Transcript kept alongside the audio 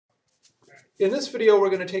In this video,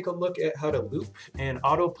 we're going to take a look at how to loop and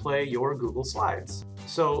autoplay your Google Slides.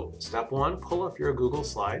 So step one, pull up your Google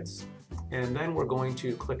Slides, and then we're going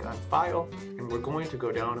to click on File, and we're going to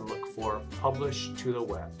go down and look for Publish to the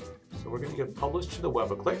Web. So we're going to give Publish to the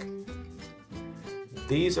Web a click.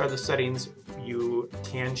 These are the settings you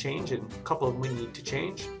can change, and a couple of them we need to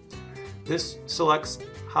change. This selects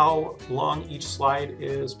how long each slide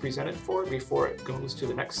is presented for before it goes to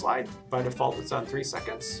the next slide. By default, it's on 3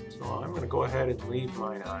 seconds. So I'm going to go ahead and leave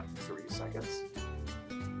mine on 3 seconds.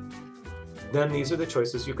 Then these are the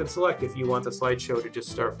choices you can select. If you want the slideshow to just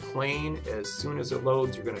start playing as soon as it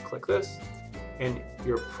loads, you're going to click this. And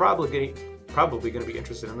you're probably going to be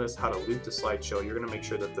interested in this, how to loop the slideshow. You're going to make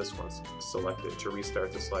sure that this one's selected to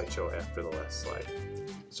restart the slideshow after the last slide.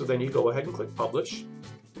 So then you go ahead and click Publish.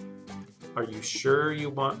 Are you sure you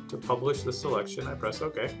want to publish the selection? I press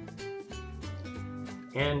OK.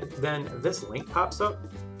 And then this link pops up.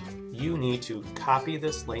 You need to copy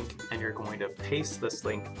this link, and you're going to paste this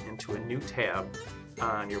link into a new tab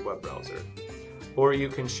on your web browser. Or you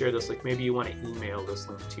can share this link. Maybe you want to email this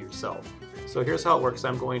link to yourself. So here's how it works.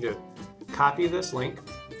 I'm going to copy this link,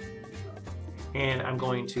 and I'm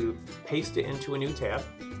going to paste it into a new tab.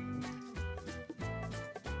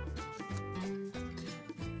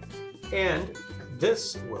 And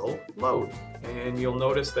this will load, and you'll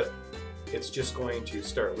notice that it's just going to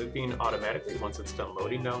start looping automatically once it's done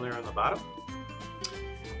loading down there on the bottom.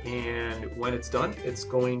 And when it's done, it's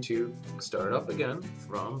going to start up again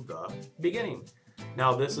from the beginning.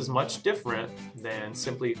 Now this is much different than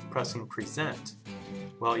simply pressing present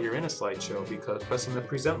while you're in a slideshow, because pressing the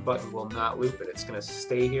present button will not loop it. It's going to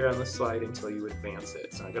stay here on the slide until you advance it.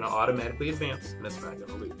 It's not going to automatically advance, and it's not going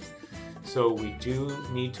to loop. So we do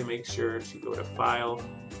need to make sure to go to File,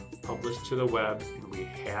 Publish to the Web, and we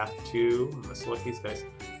have to, I'm going to select these guys,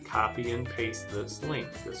 copy and paste this link.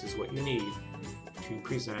 This is what you need to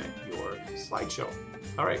present your slideshow.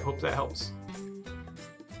 All right, hope that helps.